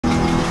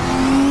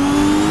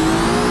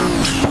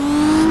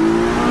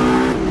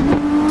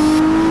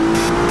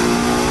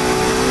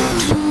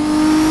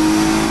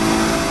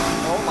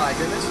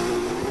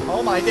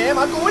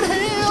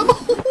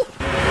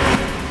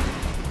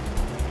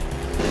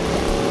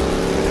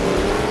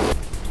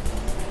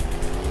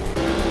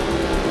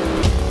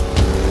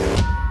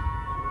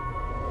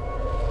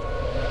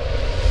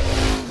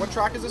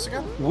track is this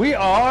again?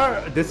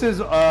 This is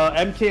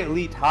MK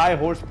Elite high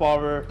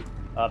horsepower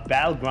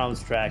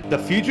battlegrounds track. The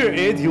future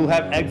is you'll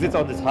have exits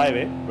on this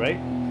highway, right?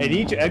 And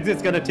each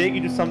exit's gonna take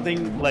you to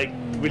something like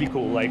really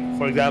cool. Like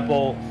for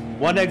example,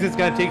 one exit's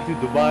gonna take you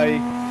to Dubai.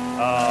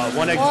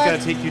 One exit's gonna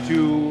take you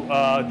to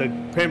the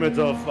pyramids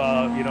of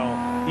you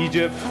know,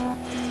 Egypt.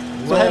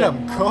 Let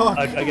him cook.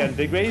 Again,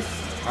 big race.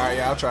 All right,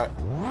 yeah, I'll try. A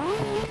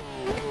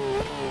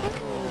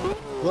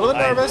little bit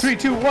nervous. 3,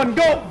 2, 1,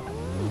 go!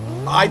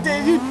 I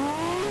did. You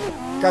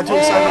got too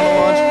excited on the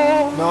launch.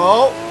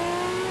 No.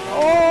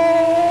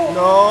 Oh!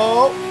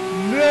 No.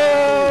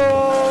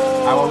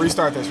 No! I will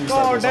restart this.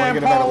 Restart this. I want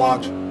to get a better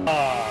launch.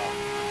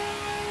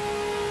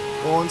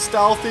 Going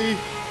stealthy.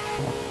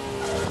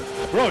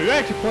 Bro, you're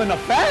actually pulling up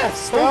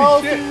fast.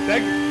 Stealthy. Holy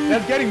shit.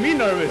 That's getting me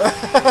nervous.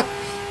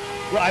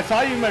 Bro, I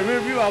saw you in my rear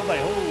view. I was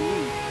like,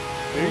 holy.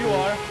 There you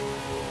are.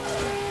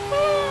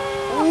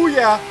 Oh,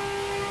 yeah.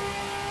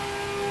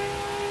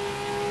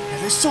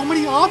 There's so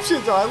many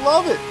options. I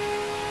love it.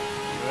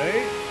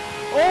 Right?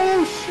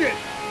 Oh shit!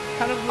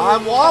 Kind of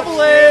I'm wobbling.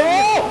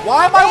 Oh!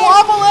 Why am I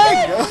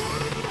wobbling?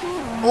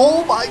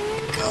 Oh my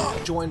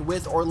god! Joined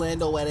with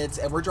Orlando Edits,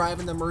 and we're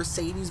driving the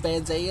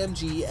Mercedes-Benz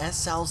AMG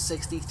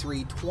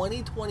SL63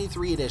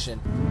 2023 edition.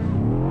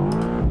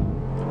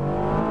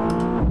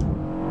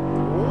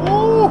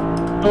 Oh!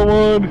 Come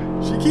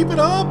on! She keep it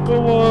up.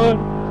 Come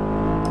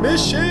on!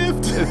 Miss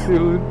shift. Yes,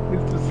 dude.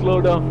 It's to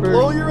slow down first.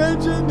 Blow your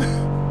engine.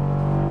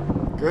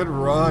 Good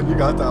run. You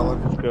got that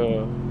one. Let's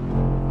go.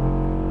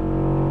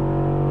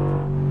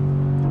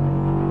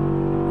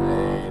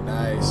 Hey,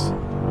 nice.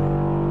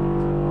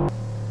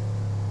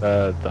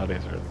 That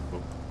is really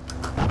cool.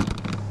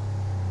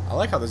 I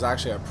like how there's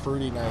actually a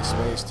pretty nice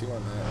space too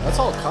on that. That's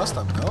all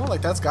custom, no?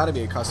 Like that's got to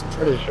be a custom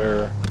train. Pretty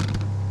sure.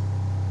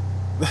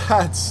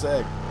 That's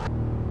sick.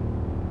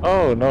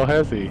 Oh, no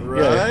hezzy.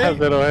 Right? Yeah, it has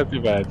that no hezzy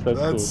badge. That's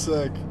cool.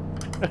 Sick.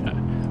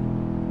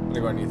 I'm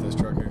gonna go underneath this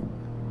truck here.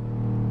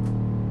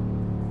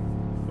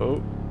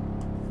 Oh.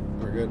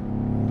 We're good.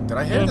 Did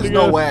I hit it? There's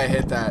no way I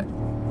hit that.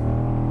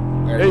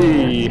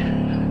 Hey!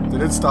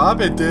 Did it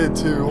stop? It did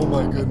too. Oh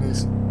my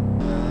goodness.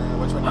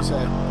 Which one you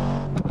say?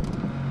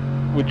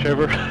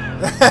 Whichever.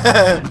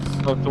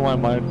 Comes to my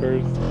mind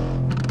first.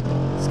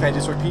 This guy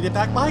just repeated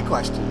back my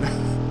question.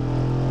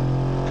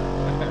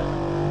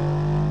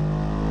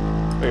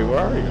 Wait, where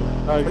are you?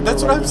 But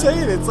that's what I'm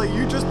saying. It's like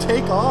you just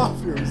take off.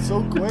 You're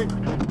so quick.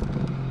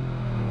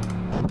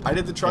 I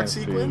did the truck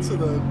sequence and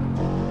then.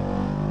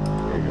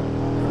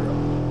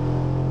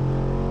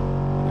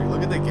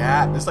 Look at the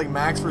gap. It's like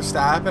Max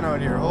Verstappen out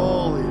here.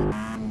 Holy.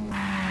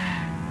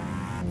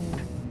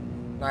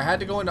 Now I had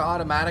to go into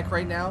automatic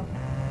right now.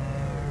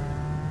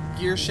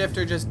 Gear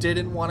shifter just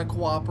didn't want to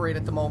cooperate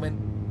at the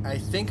moment. I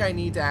think I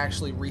need to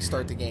actually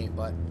restart the game,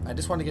 but I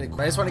just want to get a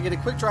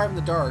quick drive in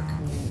the dark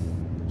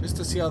just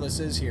to see how this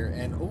is here.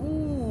 And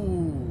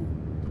ooh,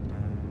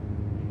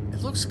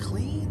 it looks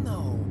clean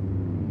though.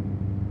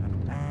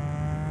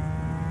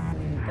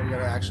 Oh, we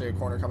got actually a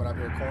corner coming up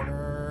here.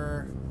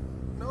 Corner.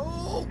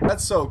 No!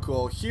 That's so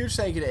cool. Huge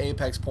thank you to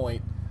Apex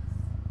Point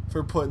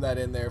for putting that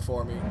in there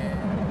for me.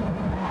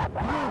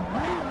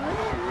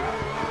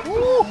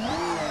 Woo!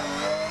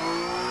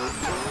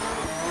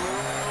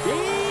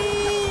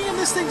 Damn,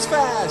 this thing's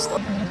fast! Go!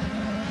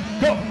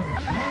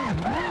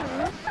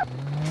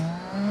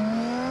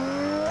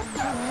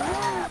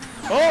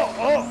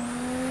 Oh!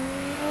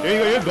 There you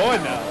go, you're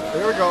going now.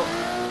 There we go.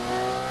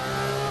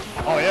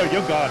 Oh yeah,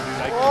 you're gone, dude.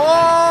 Like,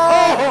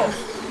 oh!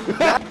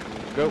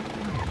 Go.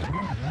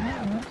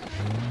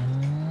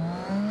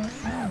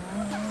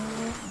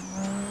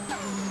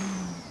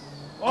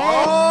 Oh,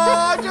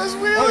 I just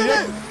wheeled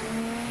it!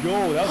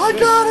 Yo, that was I sick.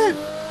 got it!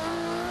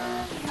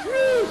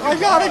 I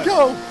gotta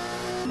go!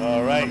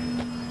 Alright.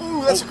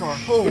 Oh, that's a car.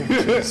 Oh,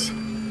 jeez.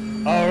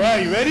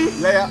 Alright, you ready?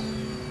 Yeah.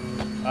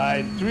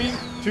 Alright, 3,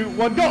 2,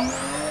 1, go!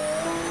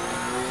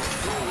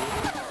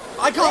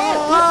 I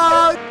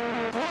got it!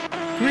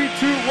 3,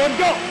 2, 1,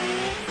 go!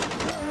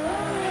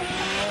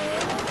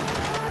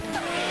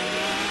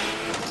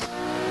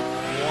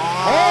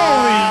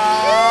 Holy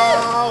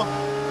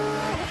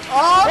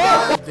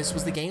Oh, this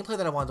was the gameplay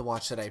that I wanted to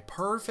watch today.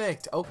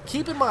 Perfect. Oh,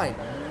 keep in mind,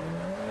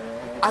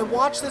 I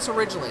watched this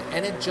originally,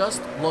 and it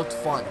just looked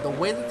fun. The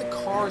way that the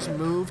cars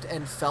moved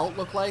and felt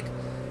looked like,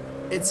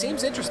 it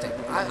seems interesting.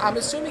 I'm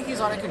assuming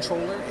he's on a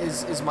controller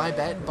is my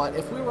bet, but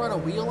if we were on a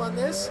wheel on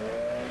this,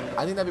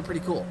 I think that'd be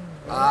pretty cool.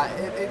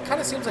 It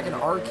kind of seems like an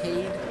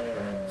arcade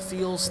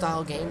feel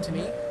style game to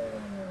me.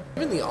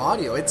 Even the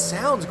audio, it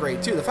sounds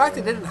great too. The fact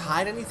that it didn't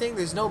hide anything,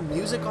 there's no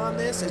music on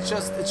this, it's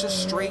just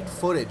straight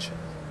footage.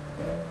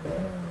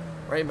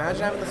 Right,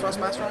 imagine having the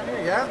Thrustmaster on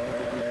here, yeah?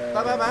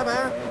 Ba ba ba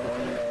ba.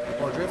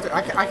 Or drifter.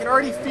 I can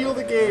already feel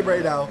the game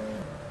right now.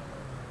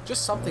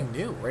 Just something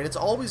new, right? It's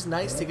always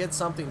nice to get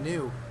something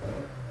new.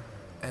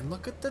 And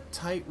look at the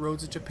tight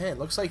roads of Japan.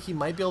 Looks like he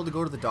might be able to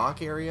go to the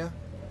dock area.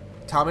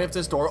 Tell me if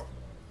this door...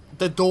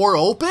 The door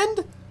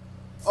opened?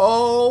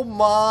 Oh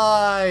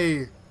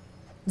my!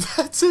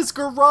 That's his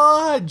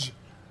garage!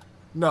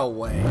 No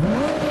way.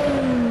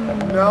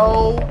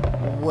 No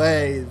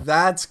way.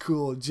 That's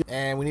cool.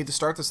 And we need to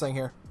start this thing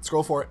here. Let's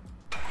go for it.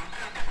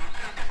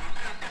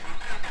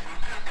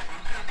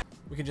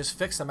 We can just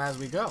fix them as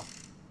we go.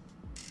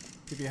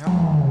 Give you a help.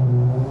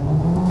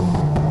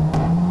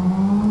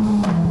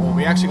 Oh,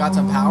 we actually got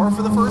some power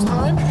for the first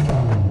time.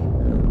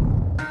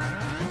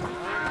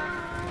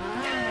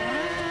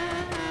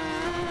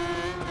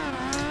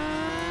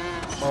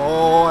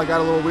 Oh, I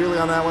got a little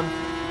wheelie on that one.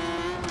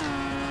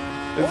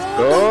 Let's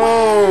go!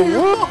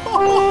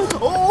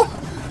 Oh,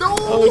 no!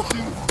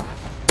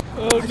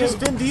 Oh, I just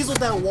Vin Diesel'd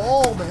that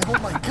wall, man. Oh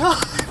my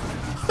god.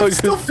 Oh, I'm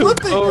still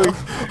flipping. What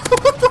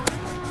the?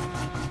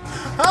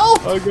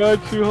 Help! I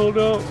got you, hold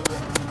up.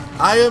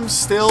 I am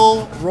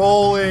still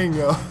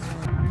rolling.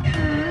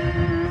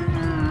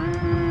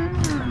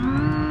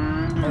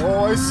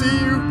 Oh, I see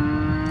you.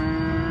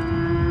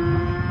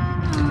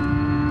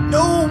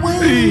 No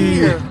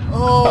way!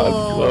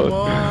 Oh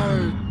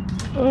my.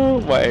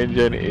 Oh, my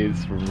engine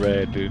is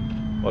red, dude.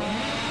 What?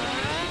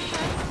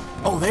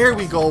 Oh, there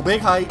we go.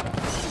 Big height.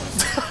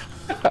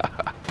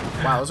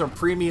 Wow, those are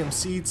premium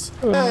seats.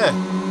 Eh.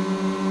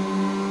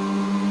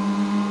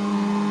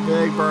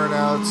 Big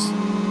burnouts.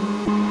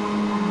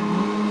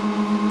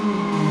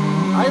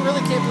 I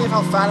really can't believe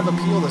how fat of a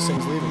peel this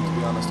thing's leaving, to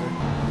be honest here.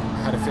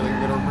 I had a feeling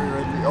you're going to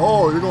rear-end me.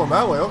 Oh, you're going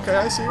that way. Okay,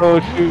 I see. Oh,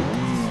 shoot.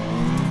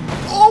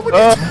 Oh, what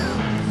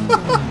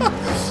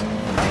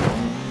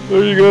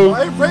There you go.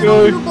 I ran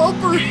over your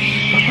bumper.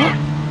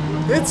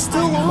 It's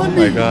still on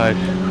me. Oh my gosh.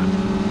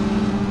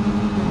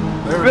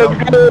 There we go.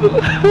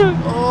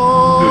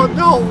 Oh,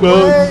 no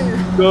way.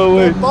 No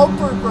way. The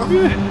bumper, bro.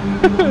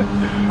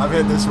 I've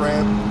hit this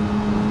ramp.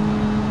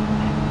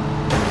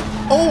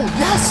 Oh,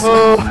 yes.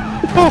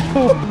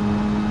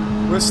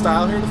 With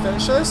style here to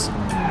finish this.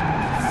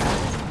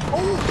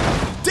 Oh,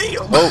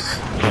 damn. Oh.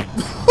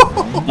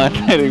 That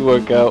didn't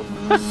work out.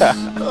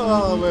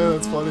 Oh, man,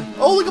 that's funny.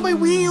 Oh, look at my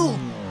wheel.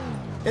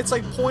 It's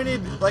like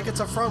pointed like it's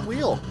a front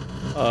wheel.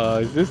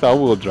 Is this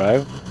all-wheel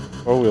drive?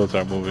 Four wheels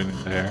are moving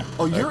in there.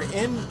 Oh, you're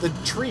in the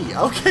tree.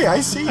 Okay,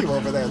 I see you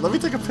over there. Let me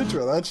take a picture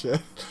of that shit.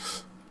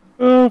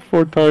 Oh,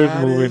 four tires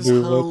That moving, is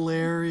dude.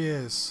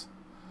 hilarious.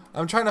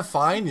 I'm trying to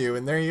find you,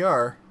 and there you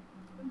are.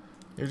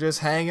 You're just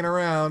hanging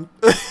around.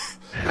 You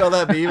know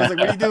that meme? It's like,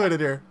 what are you doing in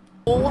here?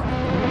 Oh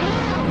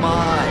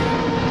my.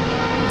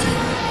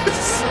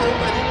 So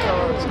many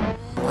cars.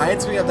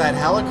 Reminds me of that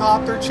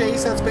helicopter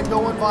chase that's been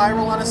going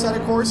viral on a set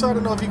of course. I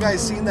don't know if you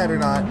guys seen that or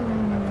not.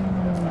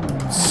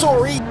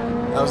 Sorry.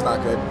 That was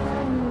not good.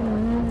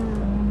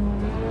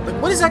 Like,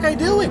 what is that guy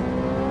doing?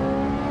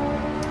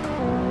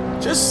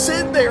 Just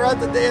sitting there at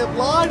the damn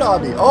line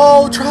on me.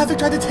 Oh, traffic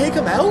tried to take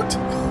him out?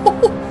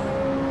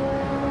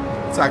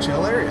 It's actually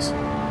hilarious.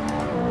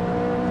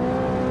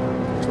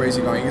 Which way is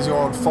he going? He's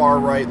going far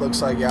right,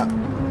 looks like, yeah.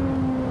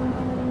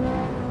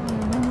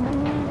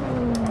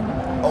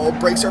 Oh,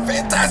 brakes are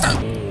fantastic!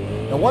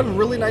 Now, one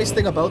really nice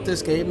thing about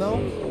this game, though,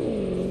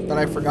 that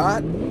I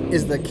forgot,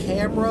 is the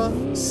camera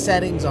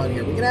settings on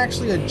here. We can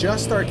actually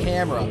adjust our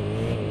camera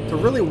to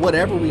really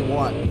whatever we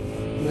want.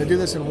 I'm going to do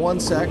this in 1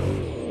 sec.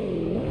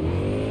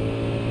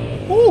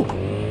 Woo!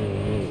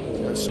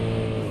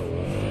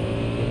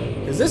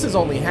 Because this is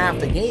only half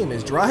the game,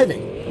 is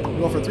driving. We're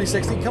going for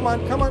 360. Come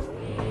on, come on.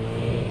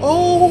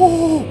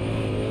 Oh!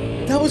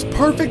 That was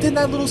perfect in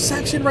that little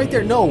section right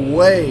there. No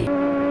way.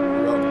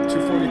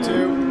 242.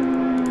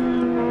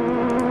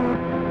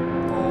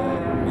 Oh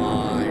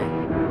my.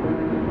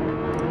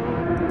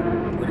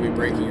 We're going to be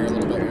braking here a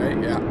little bit, right?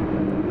 Yeah.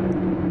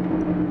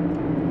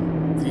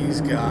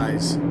 These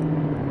guys.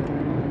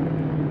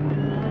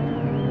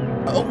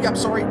 Oh, yeah, I'm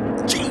sorry.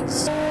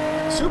 Jeez.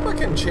 Super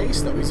can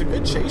chase, though. He's a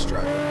good chase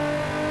driver.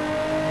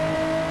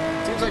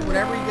 Seems like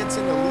whenever he gets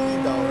in the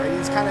lead, though, right,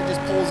 he's kind of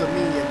just pulls a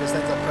knee and just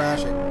ends up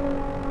crashing.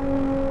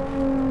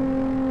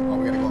 Oh,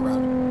 we gotta go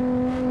around.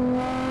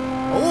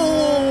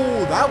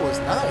 Oh, that was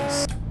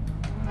nice.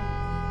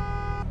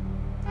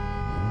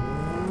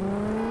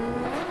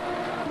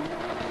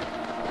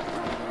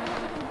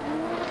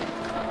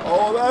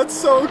 Oh, that's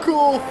so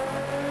cool.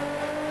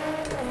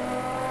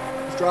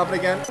 Let's drop it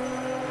again.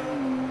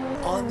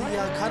 On the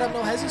Cut Up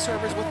No Hesi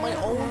servers with my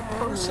own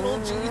personal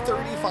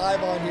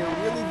G35 on here.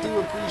 Really do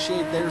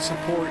appreciate their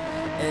support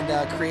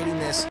and creating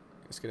this.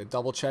 Just gonna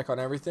double check on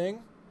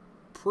everything.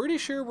 Pretty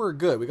sure we're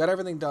good. We got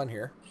everything done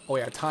here. Oh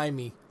yeah, time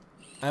me.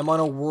 I'm on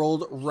a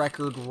world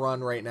record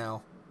run right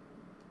now.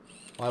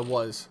 Well, I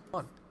was.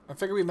 I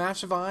figured we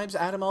match the vibes.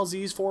 Addon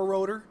LZ's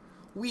 4-rotor.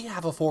 We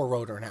have a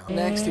 4-rotor now.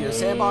 Next here,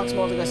 sandbox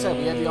mode. Like I said,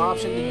 we have the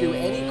option to do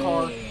any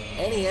car,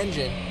 any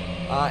engine,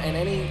 and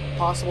any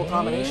possible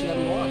combination that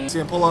we want. See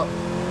him pull up.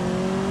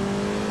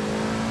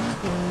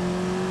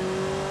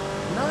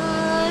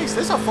 Nice!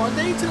 This is a fun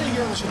day today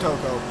here in the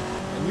Shitoko.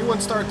 And new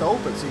ones start to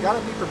open, so you gotta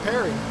be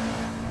preparing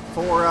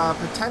for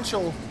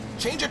potential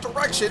change of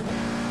direction.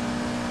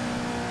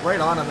 Right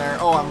on him there.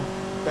 Oh, I'm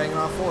banging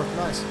off fourth.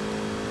 Nice.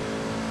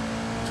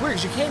 It's weird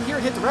because you can't hear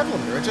it hit the rev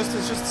limiter. It's just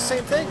the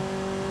same thing.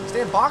 It's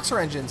damn boxer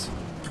engines.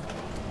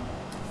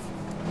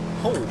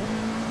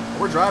 Oh,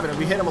 we're driving it.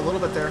 We hit him a little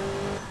bit there.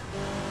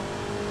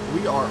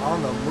 We are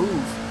on the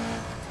move.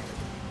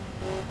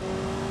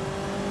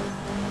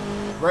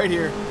 Right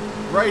here.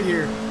 Right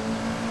here.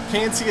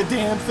 Can't see a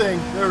damn thing.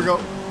 There we go.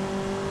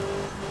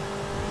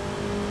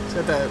 It's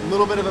got that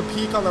little bit of a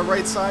peak on the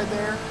right side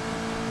there.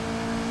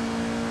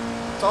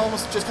 It's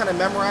almost just kind of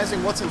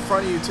memorizing what's in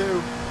front of you,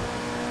 too.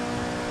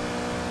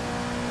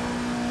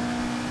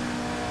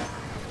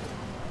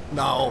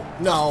 No.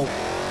 No.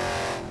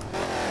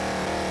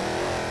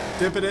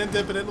 Dip it in a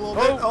little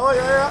bit. Oh,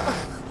 yeah.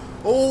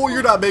 Oh,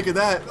 you're not making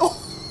that. Oh.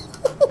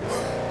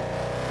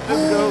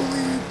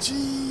 Holy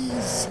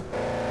jeez.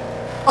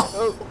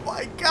 Oh,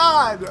 my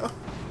God.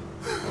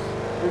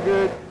 You're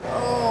good.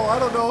 Oh, I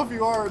don't know if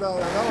you are or not.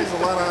 That was a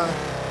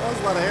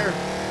lot of hair.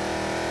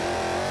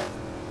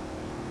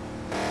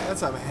 That's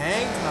some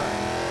hang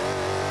time.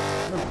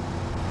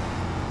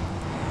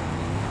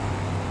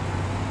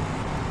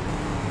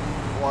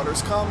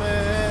 Water's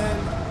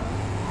coming.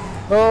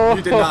 Oh.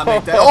 You did not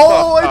make that.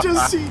 Oh, I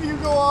just seen you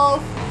go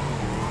off.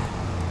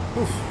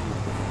 Oof.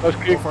 That's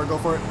Go for it, go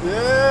for it.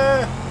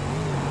 Yeah.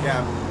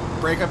 Yeah.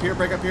 Break up here,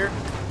 break up here.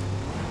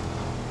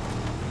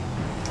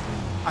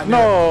 I knew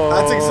No. it.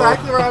 That's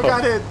exactly where I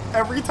got hit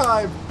every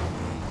time.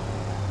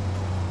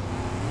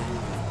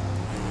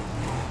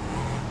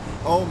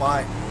 Oh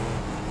my.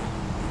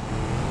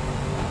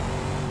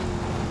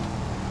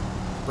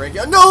 Break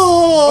it. No!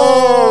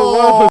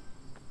 Oh,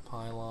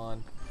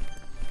 Pylon.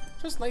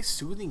 Just a nice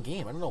soothing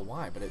game. I don't know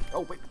why, but it.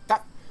 Oh wait,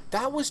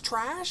 that was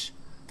trash?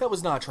 That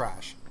was not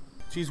trash.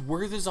 Jeez,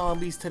 we're the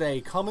zombies today,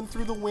 coming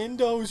through the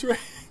windows, right?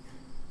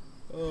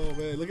 Oh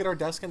man, look at our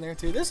desk in there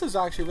too. This is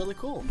actually really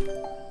cool.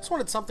 Just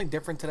wanted something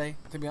different today.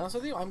 To be honest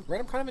with you, I'm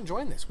kind of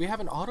enjoying this. We have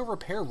an auto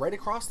repair right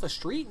across the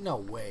street? No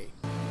way.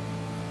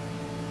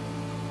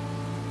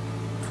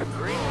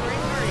 Green.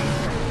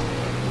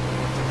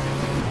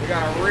 We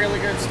got a really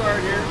good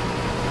start here.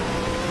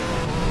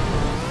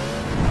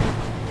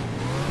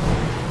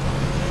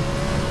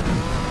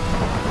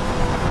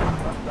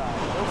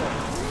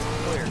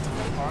 Clear.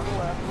 On the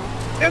left.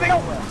 There they go!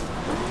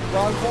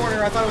 Wrong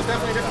corner. I thought it was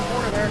definitely a different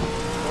corner there.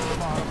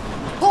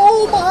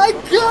 Oh my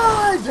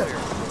God!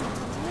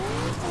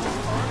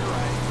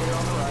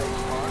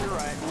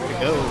 There you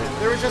go.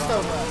 There was just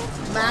a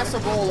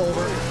massive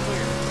rollover.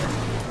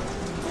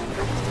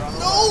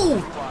 No!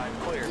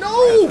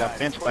 No! Got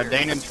pinched by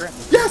Dane and Trent.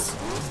 Yes!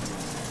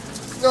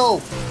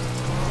 No!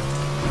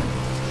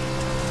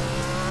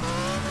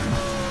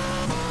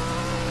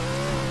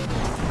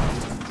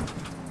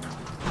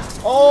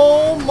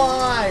 Oh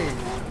my!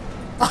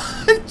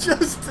 I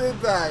just did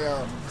that,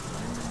 yo.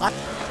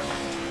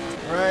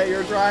 Alright,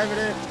 you're driving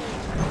it.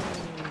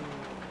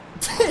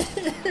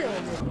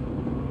 Damn.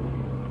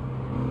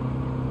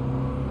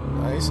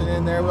 Nice and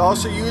in there. We're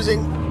also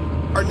using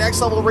our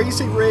next level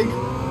racing rig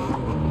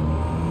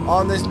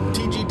on this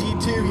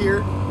TGT2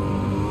 here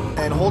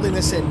and holding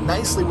this in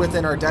nicely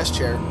within our desk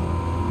chair.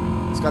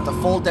 It's got the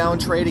fold down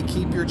tray to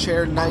keep your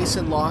chair nice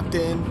and locked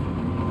in.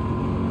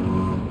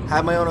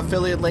 Have my own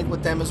affiliate link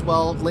with them as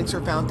well. Links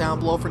are found down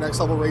below for Next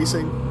Level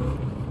Racing.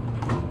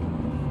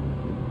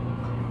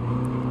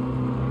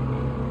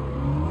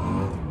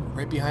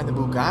 Right behind the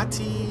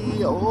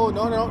Bugatti. Oh,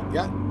 no.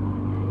 Yeah.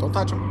 Don't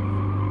touch them.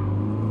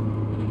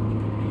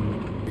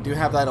 We do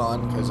have that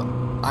on because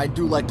I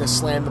do like to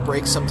slam the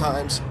brakes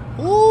sometimes.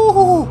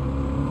 Ooh!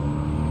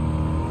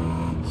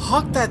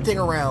 Huck that thing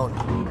around.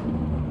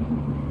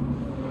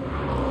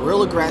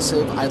 Real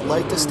aggressive. I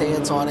like the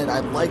stance on it. I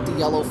like the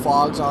yellow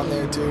fogs on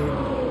there too.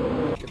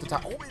 Get the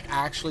top. Oh, it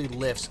actually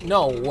lifts.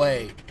 No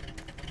way.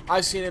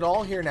 I've seen it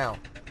all here now.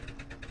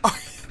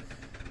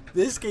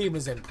 This game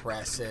is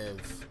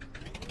impressive.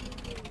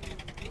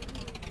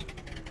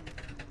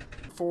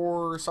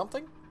 For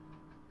something?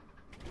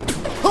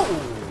 Oh!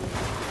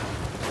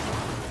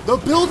 The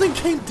building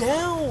came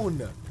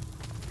down!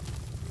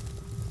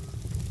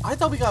 I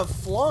thought we got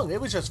flung.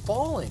 It was just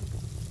falling.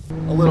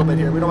 A little bit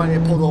here. We don't want to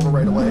get pulled over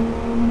right away.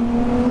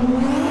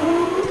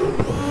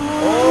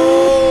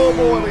 Oh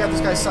boy, we got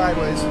this guy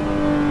sideways.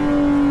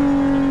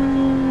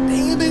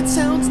 Damn, it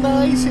sounds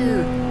nice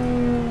here.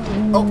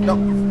 Oh, no.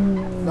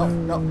 No.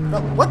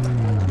 What the?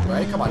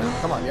 Right, come on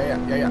now. Come on.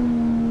 Yeah.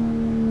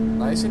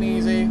 Nice and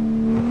easy.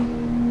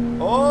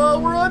 Oh,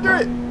 we're under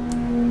it.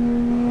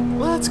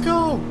 Let's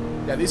go.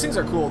 Yeah, these things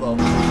are cool though.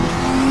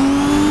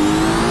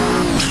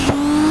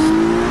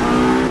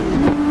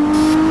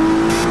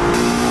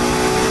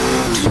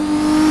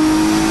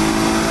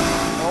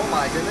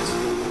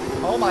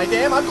 Oh my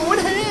damn, I'm going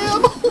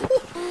ham!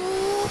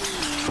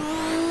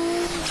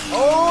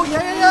 Oh,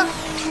 yeah.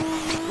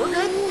 We're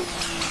good.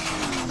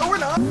 No, we're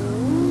not.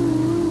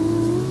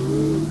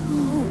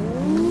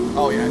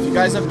 Oh yeah, if you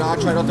guys have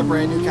not tried out the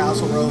brand new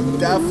Castle Road,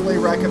 definitely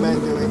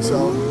recommend doing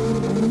so.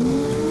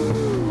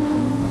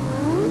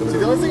 See,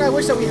 the only thing I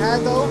wish that we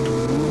had though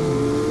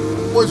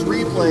was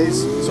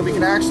replays so we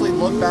can actually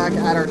look back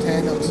at our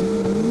tandems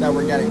that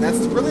we're getting. That's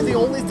really the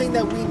only thing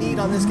that we need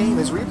on this game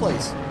is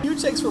replays. Huge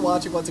thanks for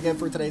watching once again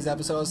for today's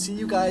episode. I'll see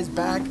you guys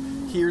back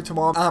here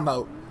tomorrow. I'm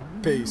out.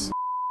 Peace.